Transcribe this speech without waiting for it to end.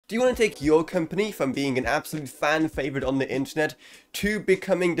Do you want to take your company from being an absolute fan favorite on the internet to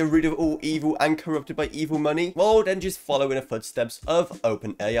becoming the root of all evil and corrupted by evil money? Well, then just follow in the footsteps of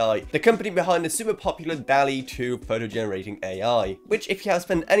OpenAI, the company behind the super popular DALL-E 2 photo generating AI, which if you have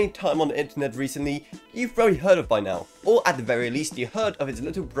spent any time on the internet recently, you've probably heard of by now. Or at the very least, you heard of its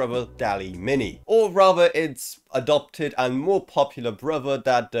little brother DALL-E Mini. Or rather, its adopted and more popular brother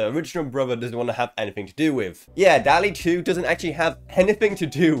that the original brother doesn't want to have anything to do with. Yeah, DALL-E 2 doesn't actually have anything to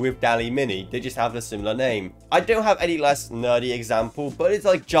do with DALL-E Mini, they just have a similar name. I don't have any less nerdy example, but it's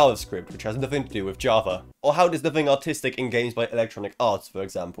like JavaScript, which has nothing to do with Java. Or how there's nothing artistic in games by Electronic Arts, for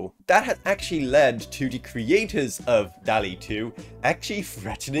example. That has actually led to the creators of DALL-E 2 actually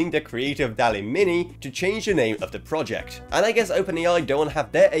threatening the creator of DALL-E Mini to change the name of the project. And I guess OpenAI don't want to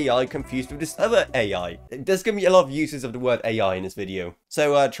have their AI confused with this other AI. There's going to be a lot of uses of the word AI in this video,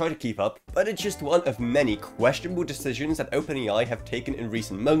 so try to keep up. But it's just one of many questionable decisions that OpenAI have taken in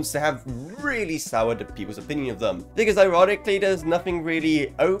recent months that have really soured people's opinion of them. Because ironically, there's nothing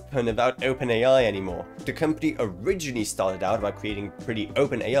really open about OpenAI anymore. The company originally started out by creating pretty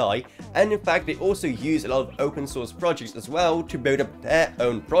open AI, and in fact they also use a lot of open source projects as well to build up their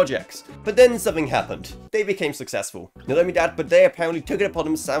own projects. But then something happened. They became successful. Not only that, but they apparently took it upon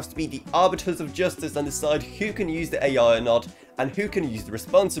themselves to be the arbiters of justice and decide who can use the AI or not, and who can use it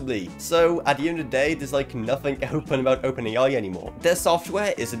responsibly. So at the end of the day, there's like nothing open about OpenAI anymore. Their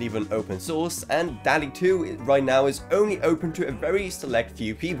software isn't even open source, and DALL-E 2 right now is only open to a very select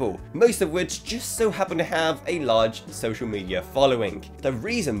few people, most of which just so happen to have a large social media following. The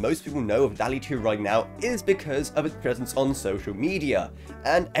reason most people know of DALL-E 2 right now is because of its presence on social media,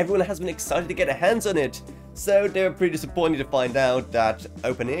 and everyone has been excited to get their hands on it. So they were pretty disappointed to find out that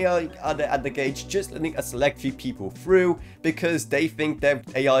OpenAI are at the gate just letting a select few people through because they think their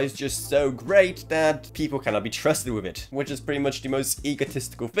AI is just so great that people cannot be trusted with it, which is pretty much the most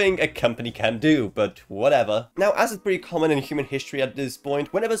egotistical thing a company can do, but whatever. Now, as is pretty common in human history at this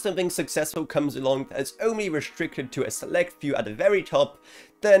point, whenever something successful comes along that is only restricted to a select few at the very top,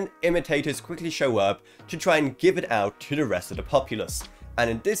 then imitators quickly show up to try and give it out to the rest of the populace. And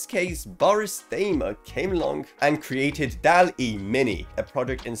in this case, Boris Dayma came along and created DALL-E Mini, a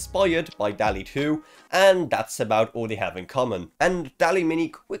project inspired by DALL-E 2, and that's about all they have in common. And DALL-E Mini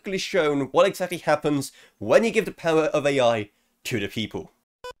quickly shown what exactly happens when you give the power of AI to the people.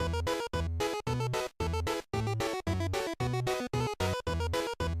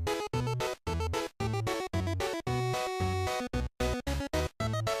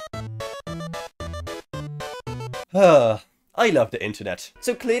 I love the internet.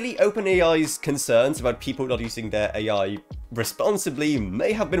 So clearly OpenAI's concerns about people not using their AI responsibly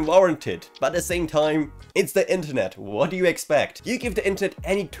may have been warranted, but at the same time, it's the internet. What do you expect? You give the internet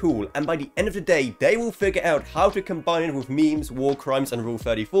any tool, and by the end of the day, they will figure out how to combine it with memes, war crimes, and Rule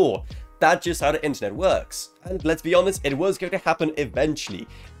 34. That's just how the internet works. And let's be honest, it was going to happen eventually.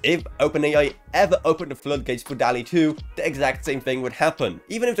 If OpenAI ever opened the floodgates for DALL-E 2, the exact same thing would happen.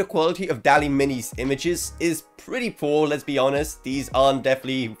 Even if the quality of DALL-E Mini's images is pretty poor, let's be honest, these aren't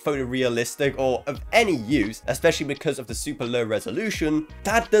definitely photorealistic or of any use, especially because of the super low resolution,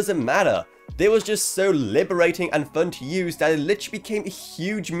 that doesn't matter. They was just so liberating and fun to use that it literally became a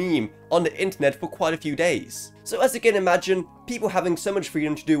huge meme on the internet for quite a few days. So as you can imagine, people having so much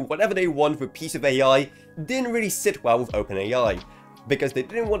freedom to do whatever they want with a piece of AI didn't really sit well with OpenAI, because they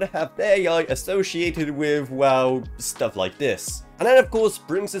didn't want to have their AI associated with, well, stuff like this. And that of course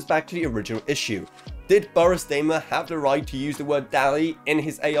brings us back to the original issue. Did Boris Dayma have the right to use the word DALL-E in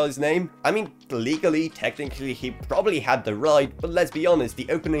his AI's name? I mean, legally, technically, he probably had the right, but let's be honest, the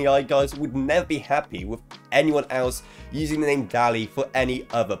OpenAI guys would never be happy with anyone else using the name DALL-E for any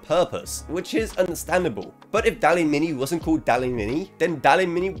other purpose, which is understandable. But if DALL-E Mini wasn't called DALL-E Mini, then DALL-E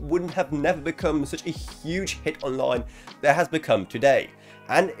Mini wouldn't have never become such a huge hit online that it has become today.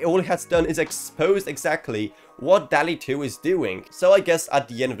 And all it has done is exposed exactly what DALL-E 2 is doing. So I guess at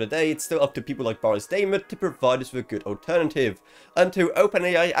the end of the day, it's still up to people like Boris Dayma to provide us with a good alternative until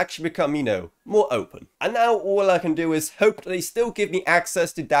OpenAI actually become, you know, more open. And now all I can do is hope that they still give me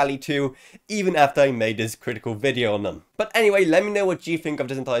access to DALL-E 2 even after I made this critical video on them. But anyway, let me know what you think of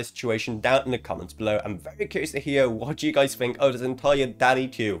this entire situation down in the comments below. I'm very curious to hear what you guys think of this entire DALL-E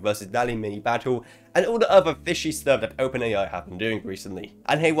 2 versus DALL-E Mini battle and all the other fishy stuff that OpenAI have been doing recently.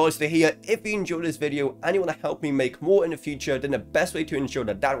 And hey, whilst you're here, if you enjoyed this video and you want to help me make more in the future, then the best way to ensure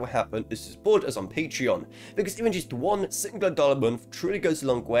that that will happen is to support us on Patreon, because even just $1 single a month truly goes a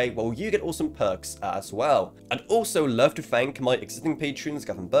long way, while you get awesome perks as well. I'd also love to thank my existing patrons: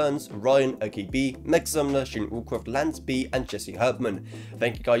 Gavin Burns, Ryan, OKB, Meg Sumner, Shane Woolcroft, Lance B, B, and Jesse Herbman.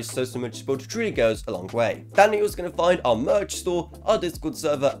 Thank you guys so much, support truly goes a long way. Down here is going to find our merch store, our Discord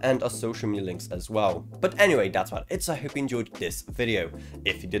server, and our social media links as well. But anyway, that's about it, so I hope you enjoyed this video.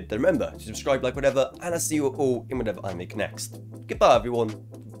 If you did, then remember to subscribe, like, whatever, and I'll see you all in whatever I make next. Goodbye everyone.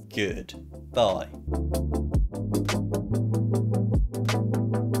 Goodbye.